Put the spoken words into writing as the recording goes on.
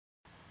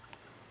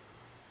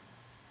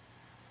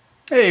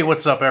Hey,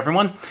 what's up,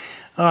 everyone?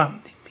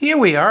 Here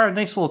we are, a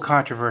nice little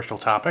controversial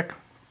topic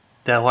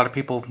that a lot of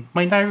people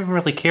might not even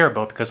really care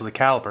about because of the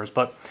calibers,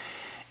 but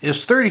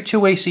is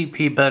 32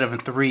 ACP better than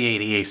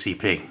 380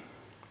 ACP?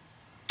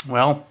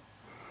 Well,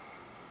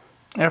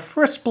 at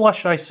first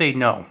blush I say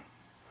no,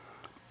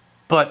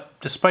 but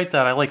despite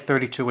that I like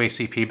 32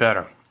 ACP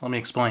better. Let me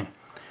explain.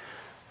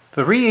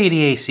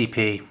 380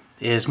 ACP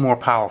is more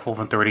powerful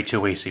than 32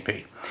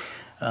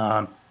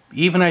 ACP.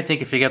 Even I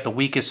think if you get the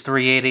weakest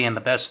 380 and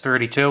the best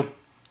 32,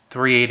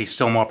 380 is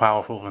still more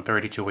powerful than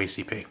 32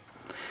 ACP.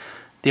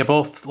 They're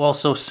both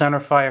also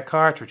centerfire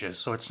cartridges,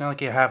 so it's not like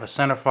you have a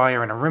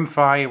centerfire and a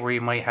rimfire where you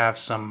might have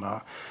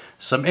some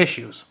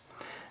issues.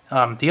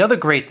 The other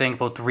great thing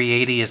about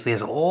 380 is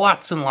there's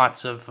lots and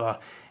lots of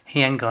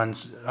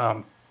handguns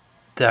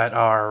that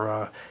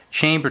are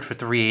chambered for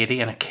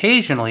 380, and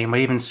occasionally you might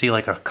even see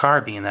like a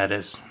carbine, that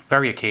is,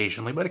 very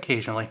occasionally, but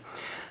occasionally.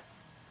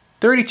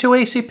 32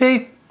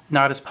 ACP,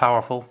 not as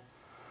powerful.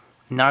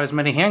 Not as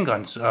many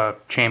handguns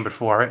chambered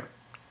for it.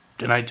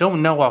 And I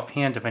don't know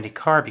offhand of any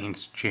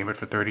carbines chambered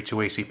for 32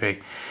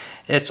 ACP.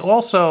 It's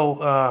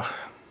also,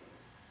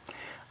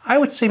 I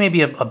would say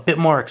maybe a bit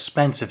more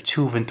expensive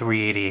too than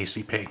 380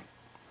 ACP.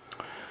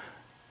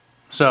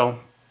 So,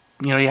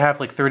 you know, you have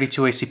like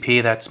 32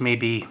 ACP that's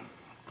maybe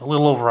a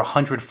little over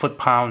 100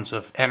 foot-pounds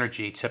of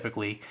energy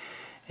typically.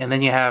 And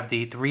then you have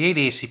the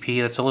 380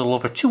 ACP that's a little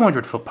over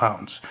 200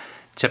 foot-pounds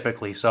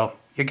typically. So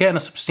you're getting a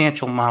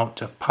substantial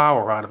amount of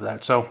power out of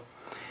that. So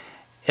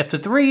if the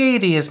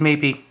 380 is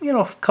maybe, you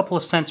know, a couple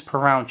of cents per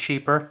round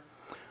cheaper,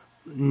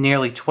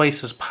 nearly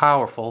twice as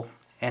powerful,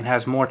 and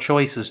has more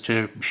choices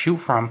to shoot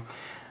from,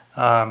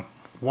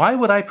 why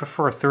would I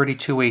prefer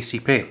 32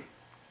 ACP?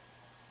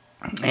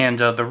 And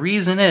the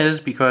reason is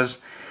because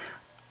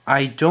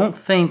I don't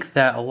think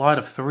that a lot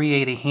of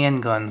 380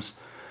 handguns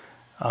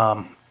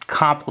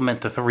complement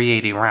the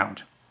 380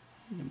 round.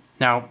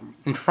 Now,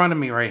 in front of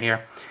me right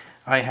here,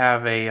 I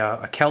have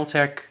a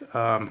Kel-Tec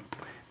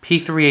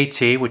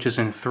P38T, which is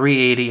in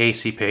 380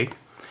 ACP,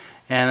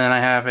 and then I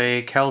have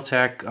a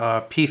Kel-Tec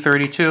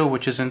P32,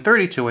 which is in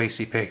 32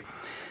 ACP.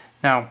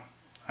 Now,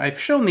 I've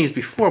shown these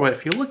before, but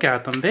if you look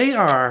at them, they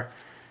are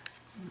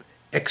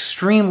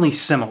extremely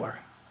similar.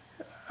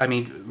 I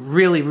mean,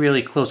 really,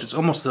 really close. It's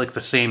almost like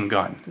the same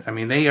gun. I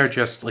mean, they are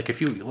just like,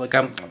 if you like,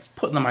 I'm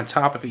putting them on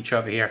top of each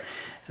other here,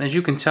 and as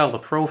you can tell, the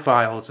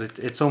profiles,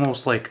 it's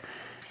almost like,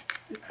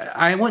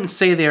 I wouldn't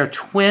say they're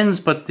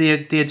twins, but they're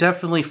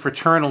definitely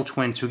fraternal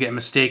twins who get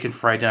mistaken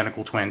for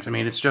identical twins. I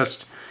mean,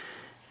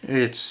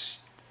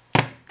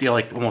 they're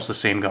like almost the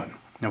same gun,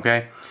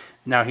 okay?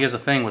 Now, here's the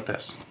thing with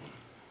this.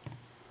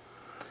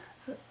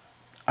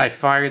 I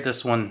fired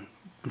this one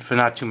for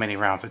not too many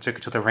rounds. I took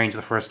it to the range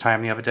the first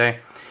time the other day.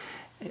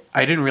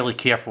 I didn't really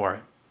care for it.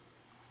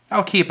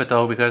 I'll keep it,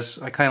 though,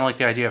 because I kind of like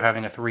the idea of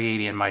having a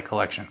 380 in my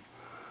collection.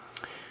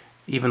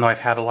 Even though I've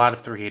had a lot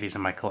of 380s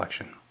in my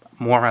collection.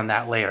 More on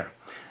that later.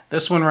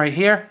 This one right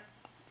here,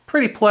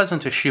 pretty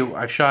pleasant to shoot.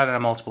 I've shot it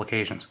on multiple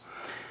occasions.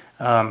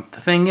 The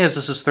thing is,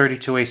 this is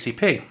 32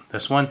 ACP.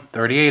 This one,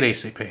 38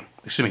 ACP.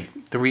 Excuse me,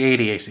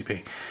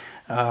 380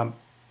 ACP.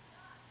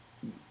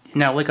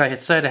 Now, like I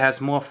had said, it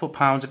has more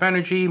foot-pounds of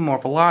energy, more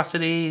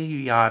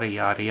velocity, yada,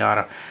 yada,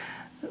 yada.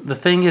 The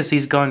thing is,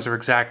 these guns are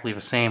exactly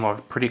the same, or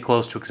pretty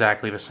close to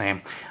exactly the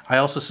same. I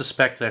also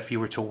suspect that if you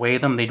were to weigh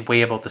them, they'd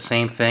weigh about the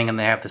same thing, and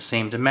they have the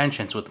same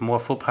dimensions. With more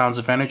foot-pounds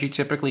of energy,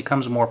 typically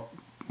comes more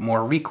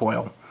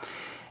recoil,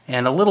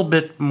 and a little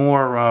bit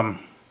more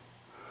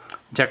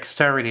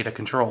dexterity to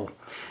control.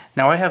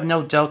 Now, I have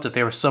no doubt that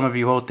there are some of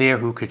you out there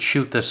who could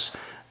shoot this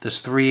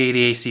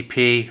 380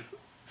 ACP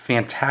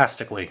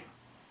fantastically.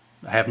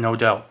 I have no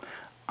doubt.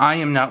 I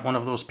am not one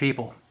of those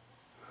people.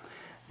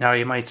 Now,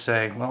 you might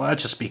say, well,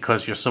 that's just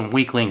because you're some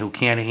weakling who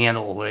can't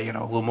handle, you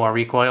know, a little more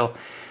recoil.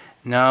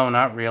 No,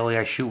 not really.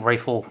 I shoot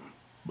rifle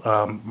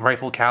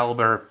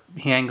caliber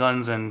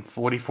handguns and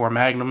 44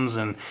 Magnums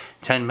and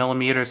 10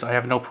 millimeters. I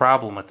have no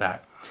problem with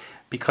that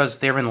because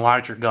they're in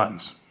larger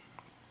guns.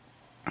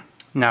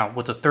 Now,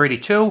 with the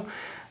 32,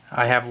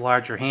 I have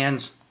larger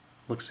hands.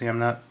 Look, see, I'm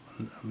not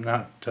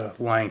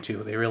lying to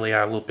you. They really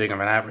are a little bigger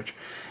than average.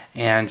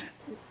 And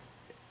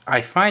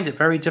I find it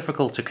very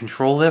difficult to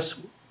control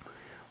this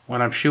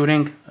when I'm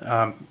shooting.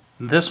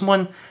 This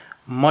one,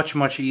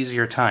 much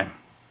easier time.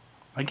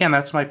 Again,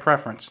 that's my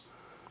preference.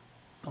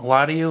 A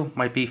lot of you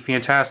might be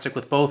fantastic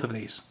with both of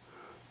these.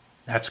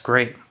 That's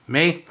great.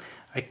 Me,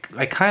 I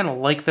kind of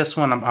like this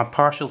one. I'm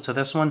partial to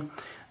this one.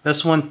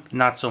 This one,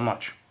 not so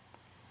much.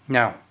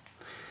 Now,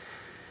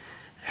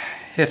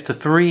 if the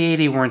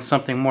 380 were in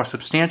something more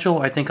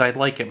substantial, I think I'd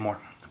like it more.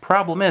 The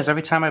problem is,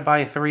 every time I buy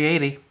a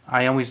 380,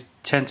 I always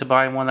tend to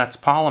buy one that's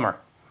polymer.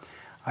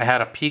 I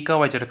had a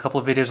Pico. I did a couple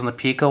of videos on the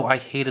Pico. I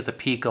hated the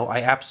Pico.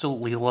 I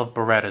absolutely love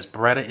Berettas.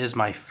 Beretta is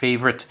my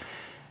favorite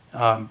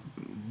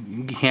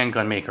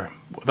handgun maker.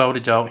 Without a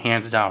doubt,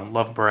 hands down.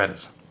 Love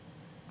Berettas.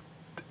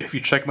 If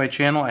you check my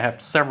channel, I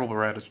have several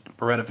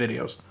Beretta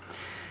videos.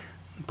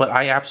 But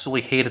I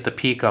absolutely hated the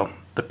Pico.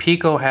 The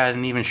Pico had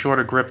an even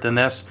shorter grip than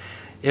this.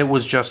 It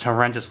was just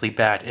horrendously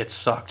bad. It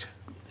sucked.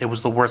 it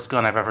was the worst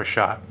gun I've ever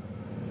shot.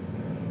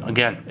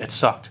 Again, it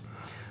sucked.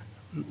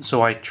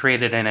 So I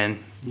traded in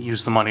and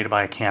used the money to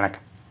buy a Canik.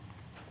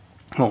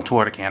 Well,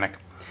 toward a Canik.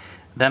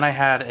 Then I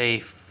had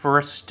a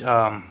first,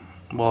 a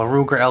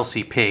Ruger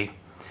LCP.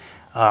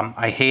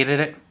 I hated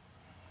it.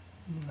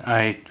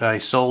 I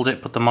sold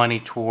it, put the money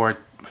toward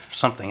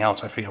something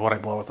else. I forget what I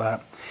bought with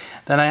that.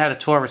 Then I had a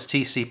Taurus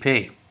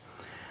TCP.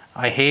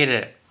 I hated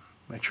it.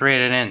 I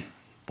traded in,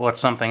 bought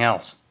something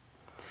else.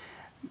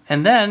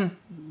 And then,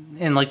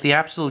 in like the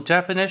absolute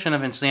definition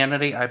of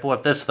insanity, I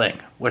bought this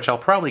thing, which I'll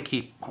probably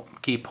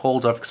keep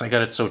hold of because I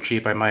got it so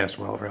cheap I might as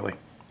well, really.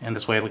 And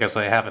this way, like I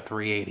said, I have a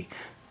 380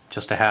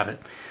 just to have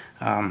it.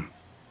 I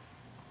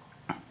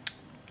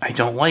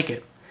don't like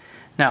it.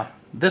 Now,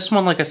 this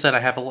one, like I said, I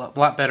have a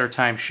lot better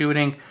time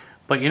shooting.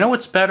 But you know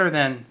what's better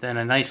than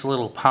a nice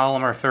little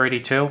polymer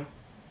 32?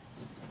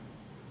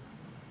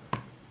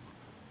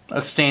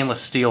 A stainless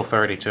steel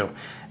 32.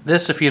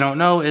 This, if you don't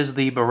know, is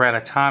the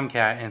Beretta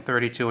Tomcat in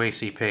 32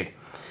 ACP.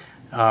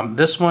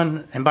 This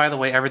one, and by the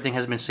way, everything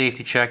has been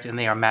safety checked and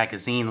they are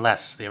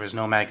magazine-less. There is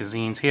no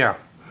magazines here.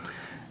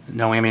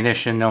 No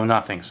ammunition, no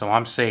nothing. So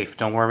I'm safe,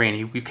 don't worry, and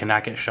you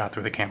cannot get shot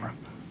through the camera.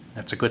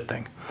 That's a good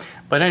thing.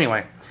 But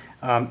anyway,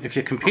 if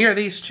you compare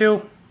these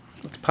two,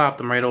 let's pop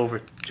them right over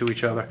to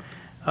each other.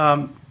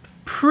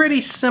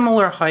 Pretty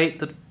similar height.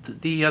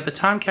 The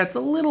Tomcat's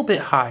a little bit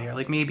higher,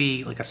 like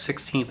maybe like a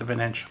 1/16 of an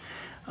inch.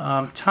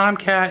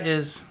 Tomcat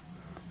is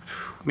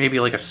maybe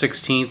like a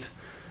 1/16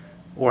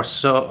 or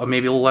so, or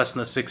maybe a little less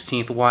than a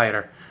 1/16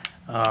 wider.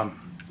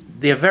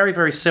 They're very,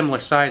 very similar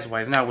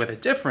size-wise. Now, where the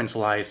difference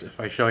lies, if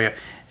I show you,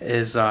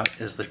 is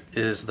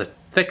the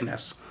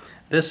thickness.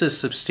 This is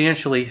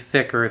substantially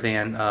thicker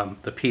than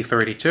the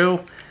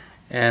P32,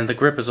 and the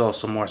grip is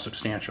also more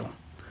substantial.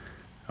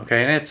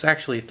 Okay, and it's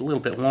actually a little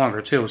bit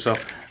longer too. So,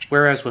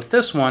 whereas with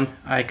this one,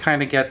 I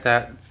kind of get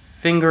that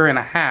finger and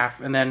a half,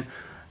 and then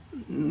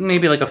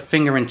maybe like a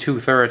finger and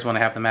 2/3 when I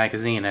have the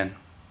magazine in.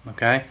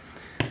 Okay,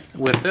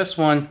 with this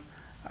one,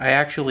 I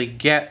actually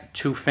get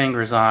 2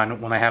 fingers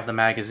on when I have the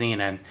magazine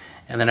in,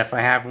 and then if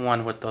I have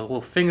one with the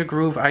little finger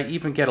groove, I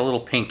even get a little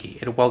pinky.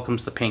 It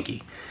welcomes the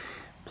pinky.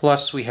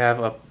 Plus, we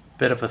have a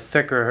bit of a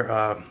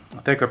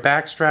thicker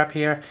back strap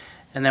here,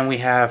 and then we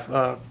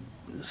have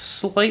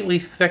slightly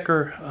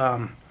thicker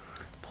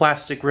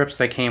plastic grips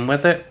that came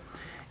with it,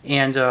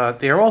 and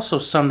there are also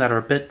some that are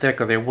a bit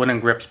thicker. They're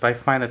wooden grips, but I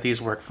find that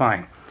these work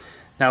fine.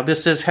 Now,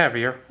 this is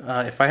heavier.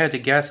 If I had to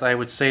guess, I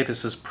would say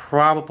this is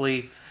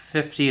probably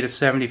 50 to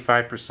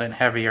 75%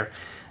 heavier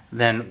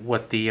than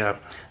what the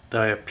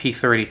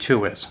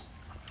P32 is.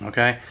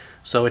 Okay,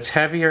 so it's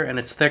heavier and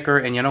it's thicker,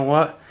 and you know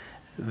what?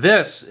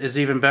 This is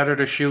even better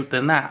to shoot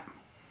than that.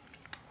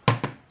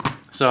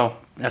 So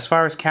as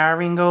far as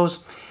carrying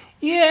goes,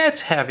 yeah,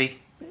 it's heavier.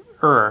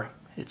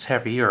 It's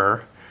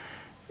heavier.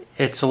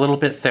 It's a little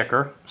bit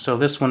thicker, so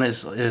this one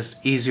is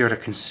easier to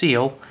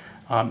conceal.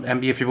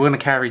 And if you're going to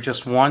carry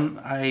just one,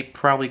 I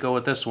probably go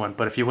with this one.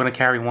 But if you want to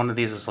carry one of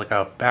these as like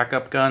a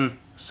backup gun,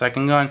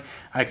 second gun,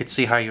 I could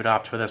see how you'd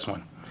opt for this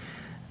one.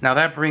 Now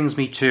that brings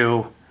me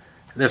to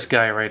this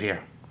guy right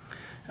here.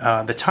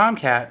 The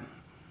Tomcat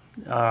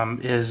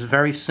is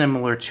very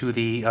similar to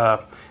the,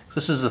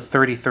 this is the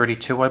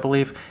 3032, I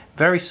believe.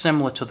 Very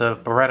similar to the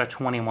Beretta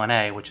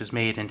 21A, which is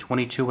made in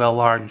 22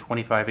 LR and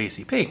 25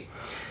 ACP.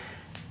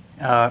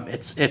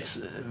 It's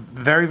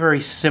very,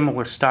 very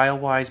similar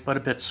style-wise, but a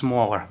bit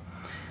smaller.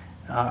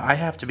 I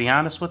have to be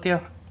honest with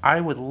you,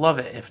 I would love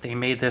it if they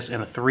made this in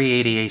a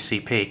 380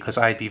 ACP, because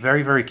I'd be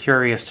very, very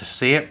curious to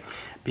see it,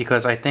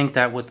 because I think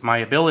that with my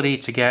ability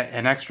to get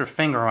an extra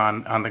finger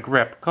on the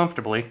grip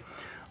comfortably,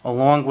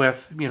 along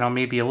with, you know,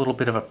 maybe a little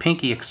bit of a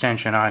pinky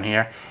extension on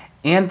here,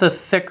 and the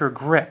thicker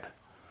grip,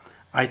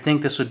 I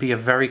think this would be a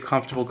very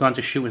comfortable gun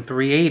to shoot in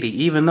 380,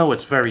 even though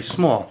it's very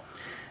small.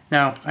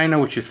 Now, I know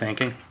what you're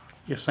thinking.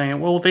 You're saying,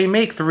 well, they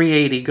make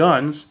 380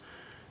 guns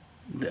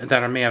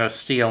that are made out of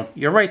steel.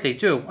 You're right, they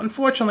do.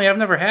 Unfortunately, I've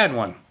never had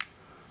one.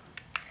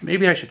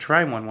 Maybe I should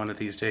try one of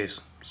these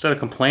days, instead of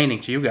complaining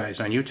to you guys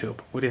on YouTube.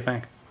 What do you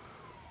think?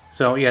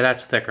 So, yeah,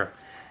 that's thicker.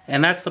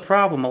 And that's the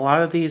problem. A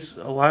lot of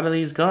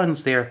these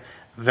guns, they're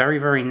very,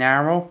 very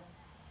narrow.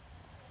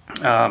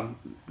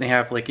 They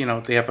have, like, you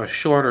know, they have a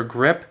shorter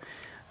grip.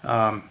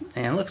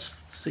 And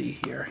let's see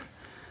here.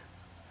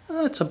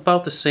 It's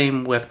about the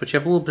same width, but you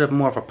have a little bit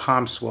more of a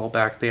palm swell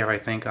back there, I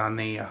think, on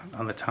the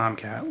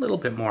Tomcat. A little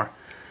bit more.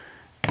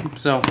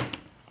 So,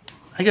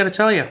 I gotta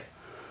tell you,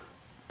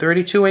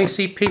 32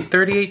 ACP,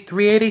 38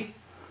 380,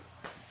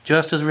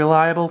 just as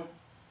reliable.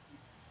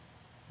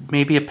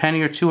 Maybe a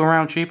penny or two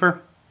around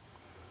cheaper.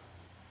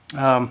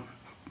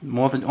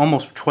 More than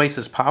almost twice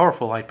as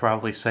powerful, I'd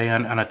probably say,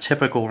 on a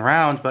typical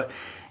round. But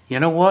you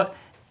know what?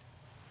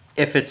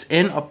 If it's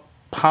in a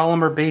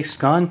polymer-based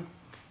gun,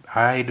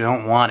 I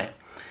don't want it.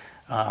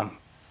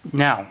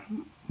 Now,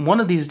 one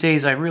of these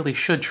days I really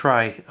should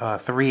try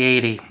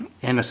 380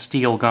 in a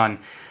steel gun.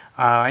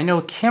 I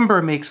know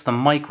Kimber makes the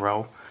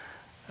Micro,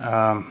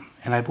 and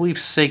I believe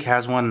SIG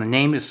has one. The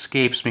name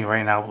escapes me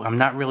right now. I'm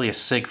not really a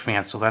SIG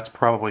fan, so that's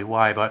probably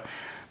why. But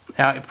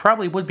It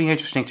probably would be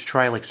interesting to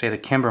try, like, say, the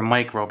Kimber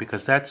Micro,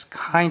 because that's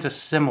kind of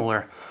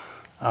similar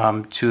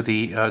to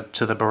the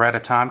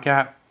Beretta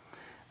Tomcat.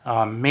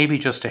 Maybe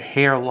just a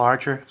hair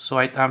larger. So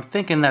I'm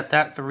thinking that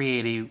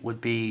 380 would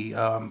be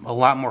a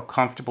lot more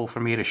comfortable for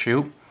me to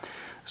shoot.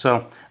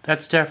 So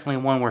that's definitely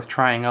one worth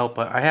trying out.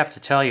 But I have to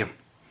tell you,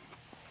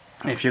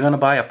 if you're going to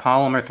buy a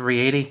polymer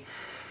 380,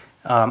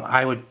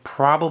 I would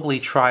probably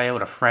try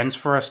out a friend's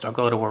first. I'll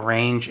go to a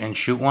range and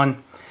shoot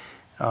one.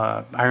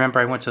 I remember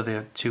I went to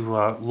the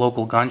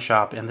local gun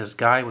shop, and this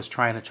guy was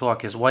trying to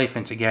talk his wife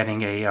into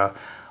getting a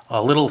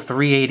little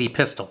 380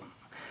 pistol.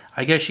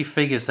 I guess she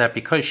figures that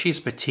because she's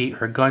petite,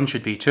 her gun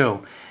should be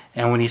too.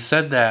 And when he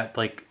said that,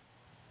 like,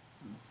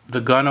 the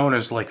gun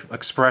owner's like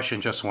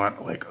expression just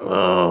went like,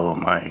 "Oh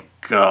my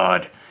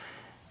God,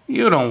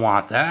 you don't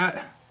want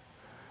that."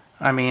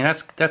 I mean,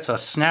 that's a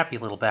snappy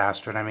little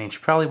bastard. I mean, she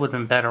probably would have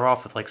been better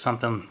off with like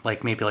something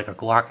like maybe like a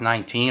Glock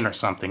 19 or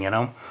something, you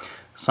know,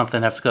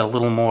 something that's got a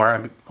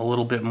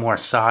little bit more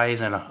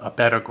size and a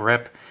better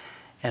grip.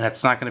 And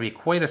it's not going to be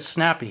quite as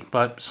snappy.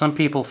 But some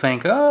people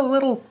think,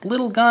 oh,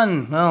 little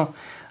gun. Well,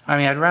 I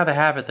mean, I'd rather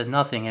have it than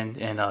nothing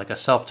in like a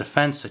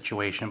self-defense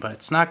situation, but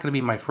it's not going to be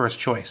my first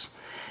choice.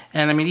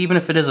 And I mean, even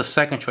if it is a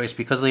second choice,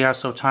 because they are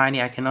so tiny,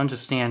 I can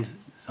understand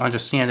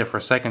it for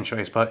a second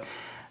choice. But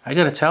I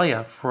got to tell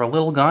you, for a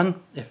little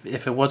gun,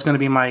 if it was going to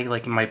be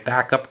my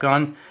backup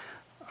gun,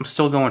 I'm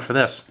still going for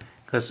this.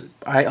 Because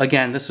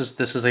again, this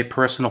is a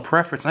personal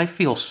preference. I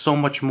feel so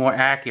much more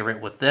accurate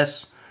with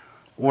this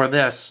or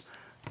this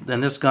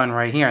than this gun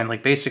right here. And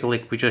like basically,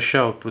 like we just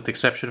showed, with the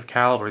exception of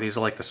caliber, these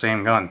are like the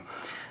same gun.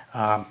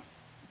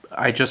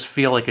 I just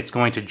feel like it's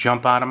going to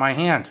jump out of my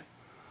hand.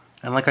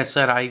 And like I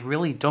said, I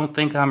really don't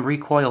think I'm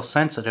recoil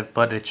sensitive,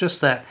 but it's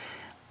just that,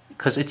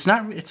 because it's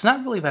not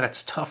really that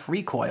it's tough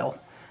recoil.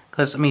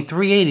 Because, I mean,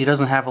 380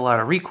 doesn't have a lot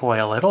of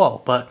recoil at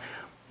all, but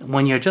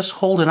when you're just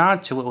holding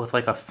on to it with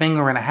like a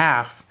finger and a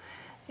half,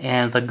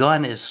 and the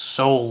gun is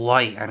so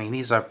light, I mean,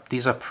 these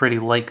are pretty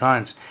light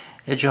guns,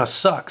 it just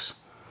sucks.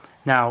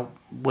 Now,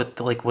 with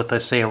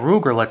say a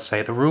Ruger, let's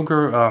say, the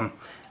Ruger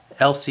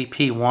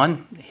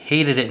LCP1,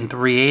 hated it in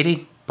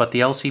 380, but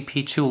the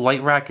LCP2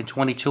 Light Rack in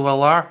 22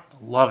 LR,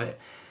 love it.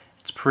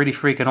 It's pretty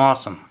freaking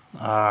awesome.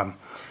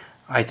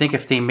 I think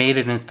if they made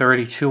it in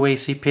 32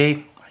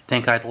 ACP, I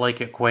think I'd like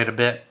it quite a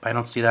bit. I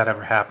don't see that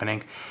ever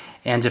happening.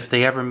 And if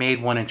they ever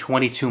made one in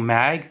 22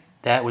 mag,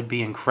 that would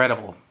be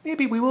incredible.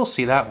 Maybe we will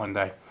see that one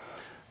day.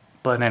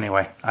 But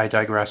anyway, I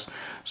digress.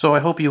 So I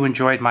hope you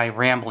enjoyed my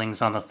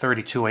ramblings on the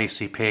 32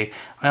 ACP.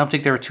 I don't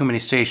think there are too many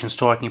stations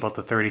talking about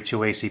the 32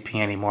 ACP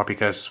anymore,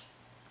 because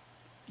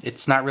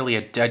it's not really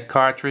a dead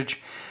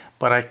cartridge,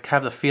 but I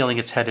have the feeling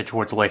it's headed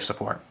towards life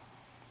support.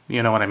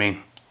 You know what I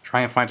mean?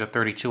 Try and find a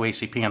 32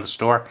 ACP in the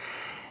store.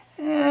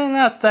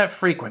 Not that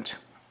frequent.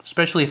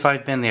 Especially if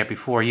I've been there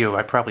before you.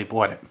 I probably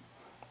bought it.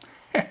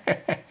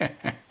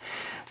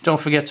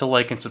 Don't forget to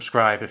like and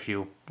subscribe if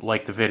you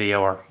like the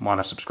video or want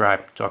to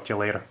subscribe. Talk to you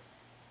later.